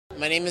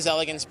My name is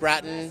Elegance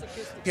Bratton.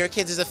 Pier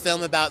Kids is a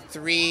film about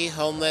 3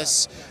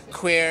 homeless,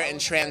 queer, and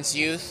trans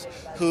youth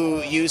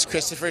who use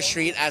Christopher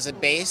Street as a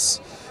base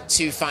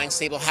to find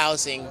stable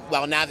housing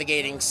while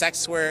navigating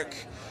sex work,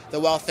 the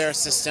welfare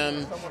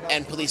system,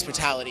 and police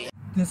brutality.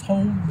 This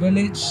whole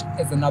village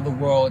is another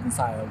world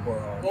inside a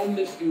world.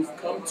 Homeless youth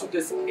come to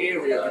this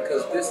area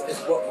because this is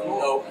what we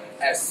know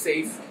as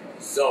safe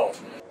zone.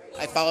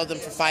 I followed them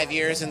for 5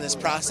 years in this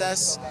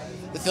process.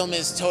 The film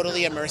is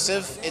totally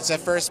immersive. It's a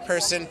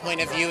first-person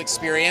point of view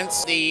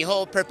experience. The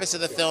whole purpose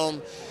of the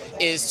film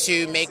is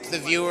to make the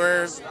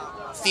viewer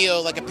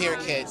feel like a peer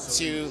kid,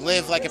 to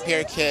live like a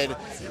peer kid,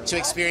 to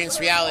experience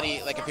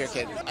reality like a peer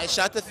kid. I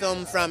shot the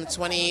film from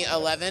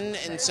 2011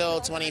 until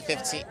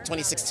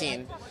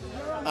 2016.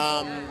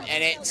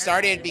 And it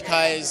started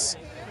because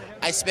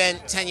I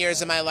spent 10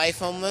 years of my life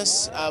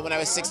homeless. When I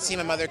was 16,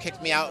 my mother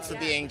kicked me out for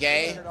being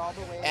gay,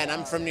 and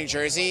I'm from New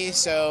Jersey,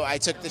 so I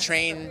took the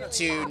train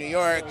to New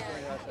York,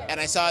 and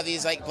I saw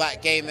these like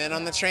black gay men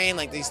on the train,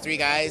 like these 3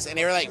 guys, and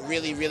they were like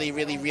really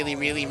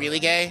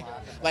gay,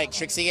 like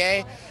Trixie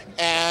gay,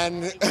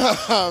 and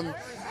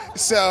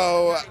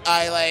so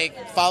I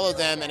like followed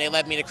them, and they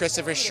led me to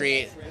Christopher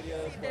Street,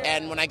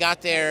 and when I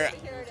got there,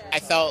 I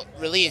felt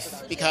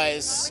relief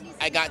because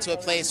I got to a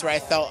place where I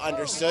felt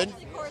understood.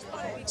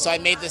 So I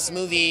made this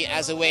movie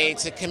as a way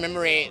to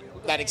commemorate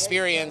that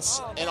experience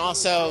and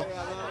also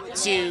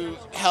to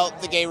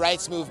help the gay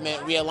rights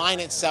movement realign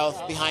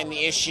itself behind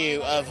the issue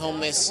of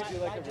homeless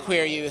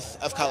queer youth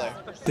of color.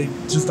 They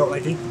just don't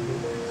like it.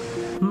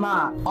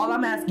 Ma, all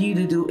I'm asking you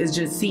to do is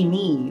just see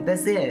me.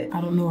 That's it. I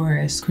don't know her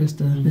as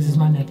Krista. This is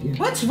my nephew.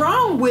 What's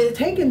wrong with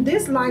taking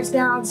this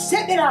lifestyle,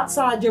 setting it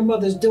outside your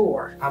mother's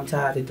door? I'm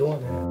tired of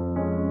doing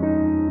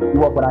that. We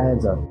walk with our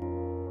heads up.